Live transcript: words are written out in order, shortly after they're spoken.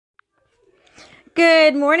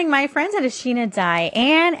Good morning, my friends. It is Sheena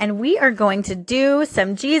Diane, and we are going to do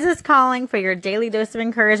some Jesus calling for your daily dose of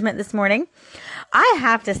encouragement this morning. I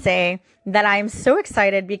have to say that I'm so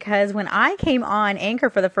excited because when I came on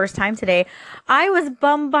Anchor for the first time today, I was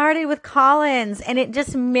bombarded with call-ins, and it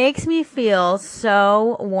just makes me feel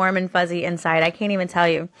so warm and fuzzy inside. I can't even tell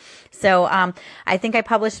you. So I think I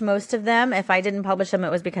published most of them. If I didn't publish them, it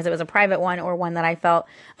was because it was a private one or one that I felt,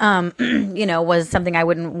 was something I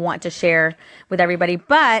wouldn't want to share with everybody.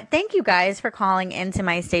 But thank you guys for calling into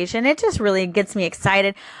my station. It just really gets me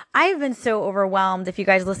excited. I've been so overwhelmed. If you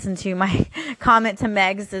guys listen to my comment to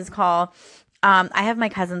Meg's call, I have my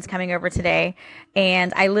cousins coming over today,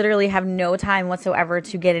 and I literally have no time whatsoever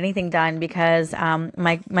to get anything done because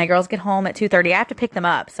my girls get home at 2:30. I have to pick them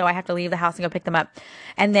up, so I have to leave the house and go pick them up.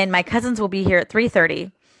 And then my cousins will be here at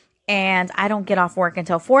 3:30, and I don't get off work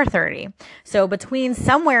until 4:30. So between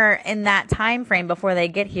somewhere in that time frame before they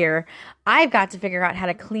get here, I've got to figure out how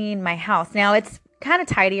to clean my house. Now, it's kind of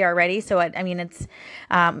tidy already, so it's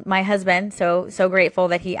my husband, so grateful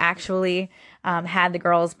that he actually had the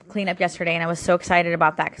girls clean up yesterday, and I was so excited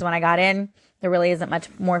about that because when I got in, there really isn't much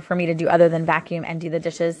more for me to do other than vacuum and do the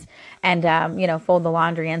dishes and fold the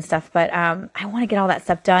laundry and stuff. But I want to get all that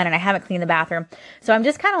stuff done, and I haven't cleaned the bathroom, so I'm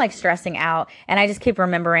just kind of like stressing out, and I just keep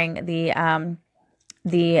remembering the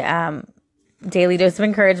daily dose of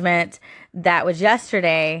encouragement that was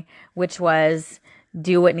yesterday, which was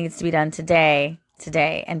do what needs to be done today,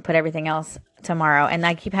 and put everything else tomorrow. And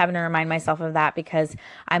I keep having to remind myself of that because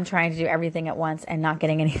I'm trying to do everything at once and not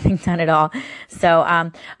getting anything done at all. So,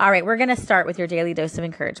 all right, we're going to start with your daily dose of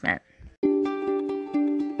encouragement.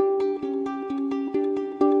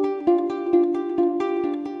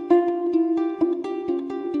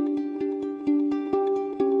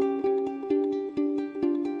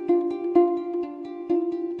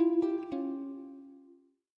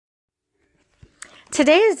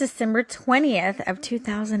 Today is December 20th of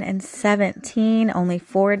 2017, only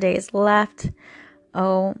 4 days left.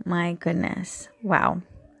 Oh my goodness. Wow.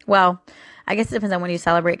 Well, I guess it depends on when you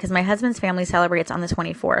celebrate because my husband's family celebrates on the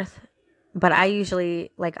 24th, but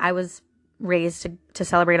I was raised to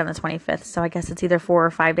celebrate on the 25th. So I guess it's either 4 or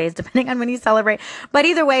 5 days depending on when you celebrate. But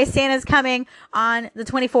either way, Santa's coming on the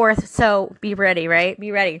 24th. So be ready, right?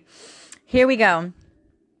 Be ready. Here we go.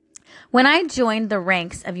 When I joined the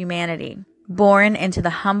ranks of humanity, born into the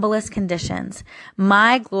humblest conditions,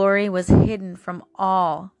 my glory was hidden from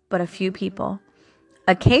all but a few people.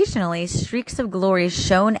 Occasionally, streaks of glory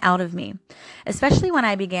shone out of me, especially when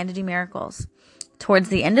I began to do miracles. Towards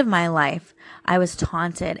the end of my life, I was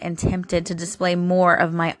taunted and tempted to display more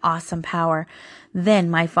of my awesome power than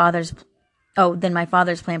my father's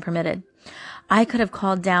plan permitted. I could have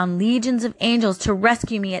called down legions of angels to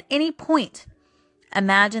rescue me at any point.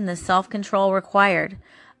 Imagine the self-control required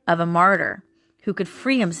of a martyr who could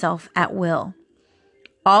free himself at will.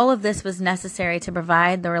 All of this was necessary to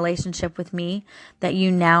provide the relationship with me that you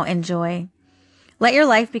now enjoy. Let your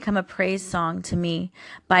life become a praise song to me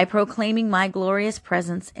by proclaiming my glorious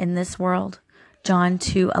presence in this world. John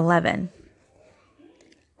 2:11.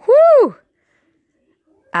 Whew!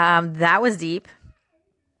 That was deep.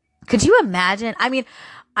 Could you imagine?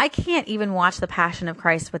 I can't even watch The Passion of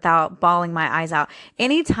Christ without bawling my eyes out.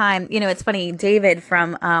 Anytime, it's funny, David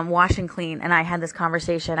from Wash and Clean and I had this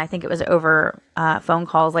conversation. I think it was over phone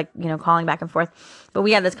calls, calling back and forth. But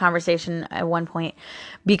we had this conversation at one point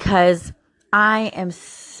because I am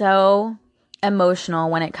so emotional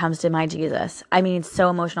when it comes to my Jesus. So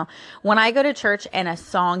emotional. When I go to church and a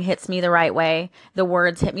song hits me the right way, the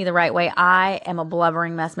words hit me the right way, I am a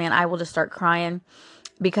blubbering mess, man. I will just start crying.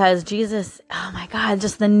 Because Jesus, oh my God,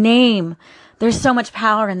 just the name. There's so much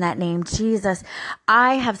power in that name, Jesus.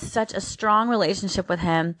 I have such a strong relationship with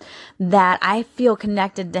him that I feel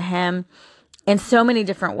connected to him in so many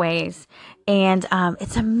different ways. And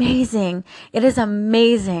it's amazing. It is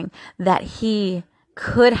amazing that he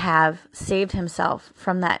could have saved himself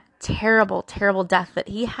from that terrible, terrible death that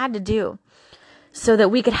he had to do so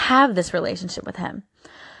that we could have this relationship with him.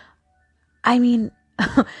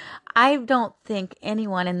 I don't think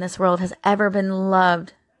anyone in this world has ever been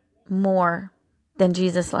loved more than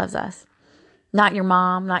Jesus loves us. Not your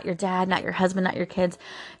mom, not your dad, not your husband, not your kids.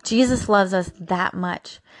 Jesus loves us that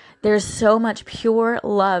much. There's so much pure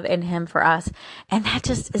love in him for us. And that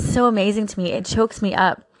just is so amazing to me. It chokes me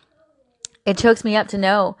up. It chokes me up to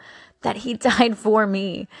know that he died for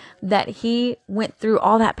me, that he went through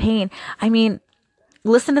all that pain.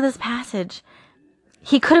 Listen to this passage.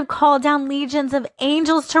 He could have called down legions of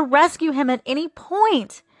angels to rescue him at any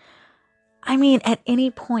point. At any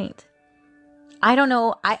point. I don't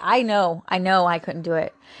know. I know I couldn't do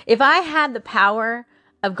it. If I had the power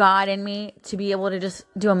of God in me to be able to just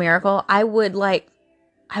do a miracle, I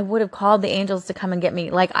would have called the angels to come and get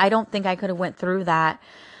me. Like, I don't think I could have went through that,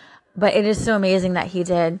 but it is so amazing that he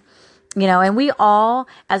did, and we all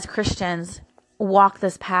as Christians walk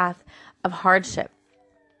this path of hardship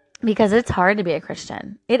because it's hard to be a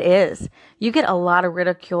Christian. It is. You get a lot of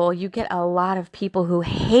ridicule. You get a lot of people who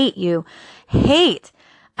hate you.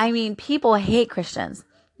 People hate Christians.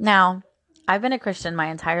 Now, I've been a Christian my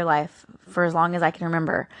entire life for as long as I can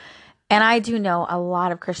remember. And I do know a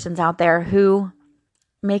lot of Christians out there who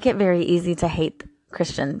make it very easy to hate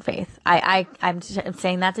Christian faith. I'm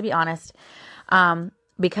saying that to be honest,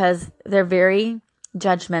 because they're very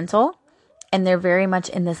judgmental and they're very much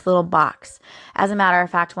in this little box. As a matter of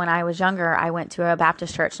fact, when I was younger, I went to a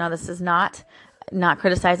Baptist church. Now, this is not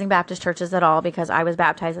criticizing Baptist churches at all, because I was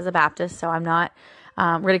baptized as a Baptist, so I'm not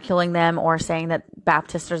ridiculing them or saying that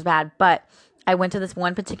Baptists are bad. But I went to this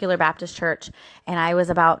one particular Baptist church, and I was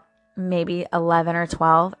about maybe 11 or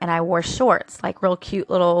 12, and I wore shorts, like real cute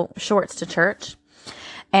little shorts to church.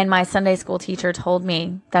 And my Sunday school teacher told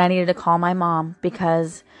me that I needed to call my mom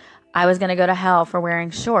because I was going to go to hell for wearing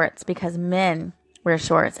shorts, because men wear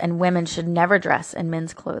shorts and women should never dress in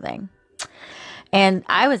men's clothing. And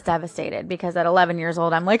I was devastated because at 11 years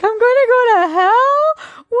old, I'm like, I'm going to go to hell?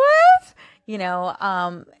 What?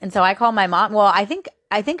 And so I called my mom. Well, I think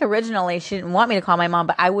originally she didn't want me to call my mom,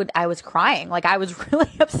 but I was crying. Like, I was really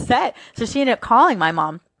upset. So she ended up calling my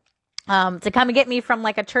mom to come and get me from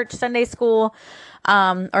like a church Sunday school,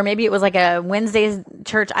 or maybe it was like a Wednesday's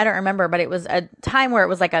church. I don't remember, but it was a time where it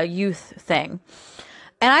was like a youth thing.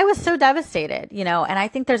 And I was so devastated, and I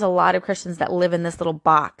think there's a lot of Christians that live in this little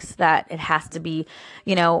box that it has to be,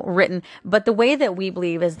 written. But the way that we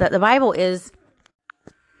believe is that the Bible is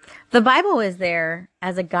there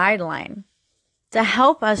as a guideline to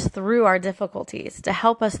help us through our difficulties, to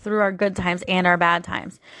help us through our good times and our bad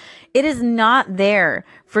times. It is not there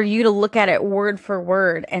for you to look at it word for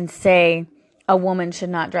word and say a woman should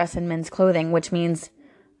not dress in men's clothing, which means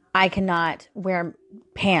I cannot wear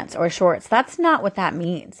pants or shorts. That's not what that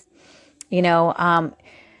means. It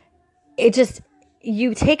just,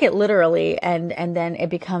 you take it literally and then it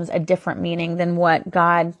becomes a different meaning than what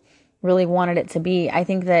God really wanted it to be. I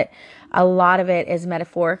think that a lot of it is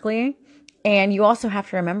metaphorically. And you also have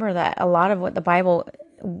to remember that a lot of what the Bible,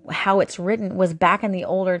 how it's written, was back in the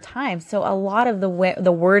older times. So a lot of the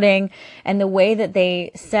wording and the way that they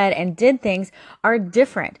said and did things are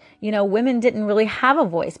different. Women didn't really have a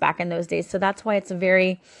voice back in those days. So that's why it's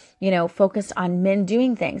very, focused on men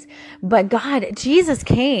doing things. But Jesus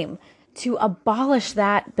came to abolish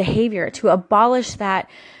that behavior, to abolish that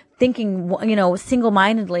thinking,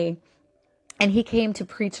 single-mindedly. And he came to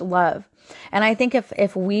preach love. And I think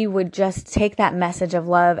if we would just take that message of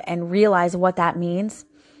love and realize what that means,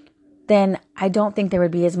 then I don't think there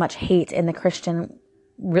would be as much hate in the Christian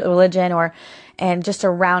religion and just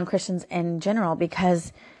around Christians in general,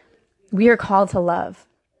 because we are called to love.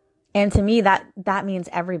 And to me, that means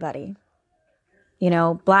everybody,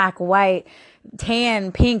 black, white,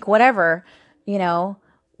 tan, pink, whatever,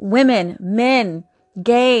 women, men,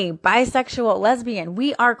 gay, bisexual, lesbian.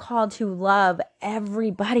 We are called to love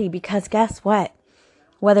everybody, because guess what?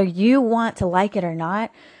 Whether you want to like it or not,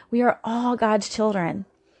 we are all God's children.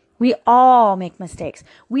 We all make mistakes.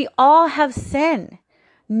 We all have sin.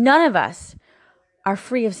 None of us are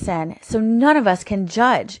free of sin. So none of us can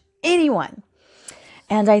judge anyone.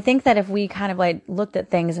 And I think that if we kind of like looked at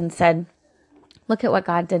things and said, look at what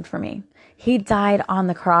God did for me. He died on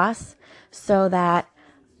the cross so that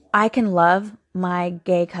I can love my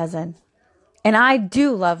gay cousin. And I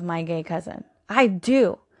do love my gay cousin. I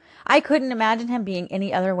do. I couldn't imagine him being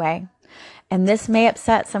any other way. And this may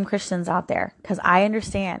upset some Christians out there, because I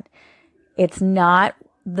understand it's not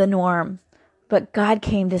the norm. But God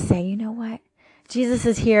came to say, you know what? Jesus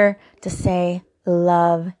is here to say,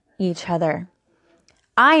 love each other.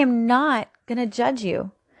 I am not going to judge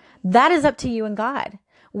you. That is up to you and God,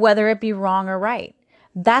 whether it be wrong or right.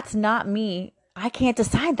 That's not me. I can't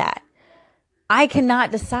decide that. I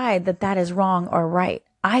cannot decide that that is wrong or right.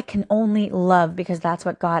 I can only love, because that's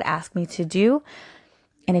what God asked me to do.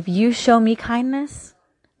 And if you show me kindness,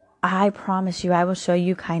 I promise you I will show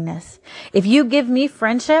you kindness. If you give me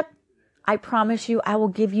friendship, I promise you I will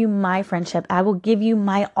give you my friendship. I will give you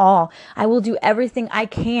my all. I will do everything I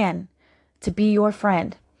can to be your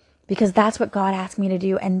friend, because that's what God asked me to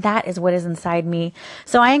do. And that is what is inside me.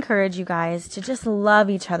 So I encourage you guys to just love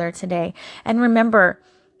each other today. And remember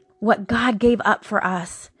what God gave up for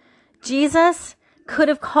us. Jesus could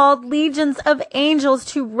have called legions of angels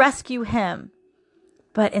to rescue him.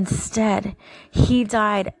 But instead, he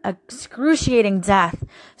died an excruciating death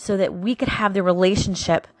so that we could have the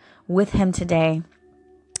relationship with him today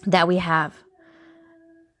that we have.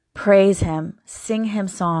 Praise him, sing him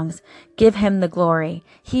songs, give him the glory.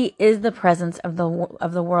 He is the presence of the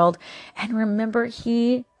world. And remember,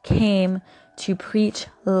 he came to preach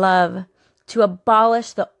love, to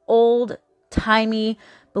abolish the old-timey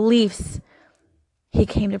beliefs. He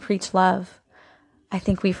came to preach love. I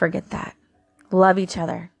think we forget that. Love each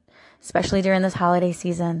other, especially during this holiday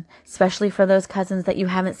season, especially for those cousins that you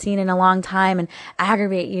haven't seen in a long time and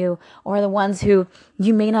aggravate you, or the ones who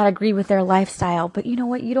you may not agree with their lifestyle. But you know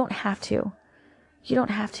what? You don't have to. You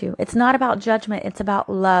don't have to. It's not about judgment. It's about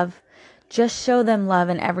love. Just show them love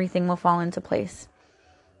and everything will fall into place.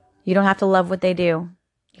 You don't have to love what they do.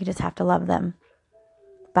 You just have to love them.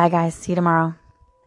 Bye, guys. See you tomorrow.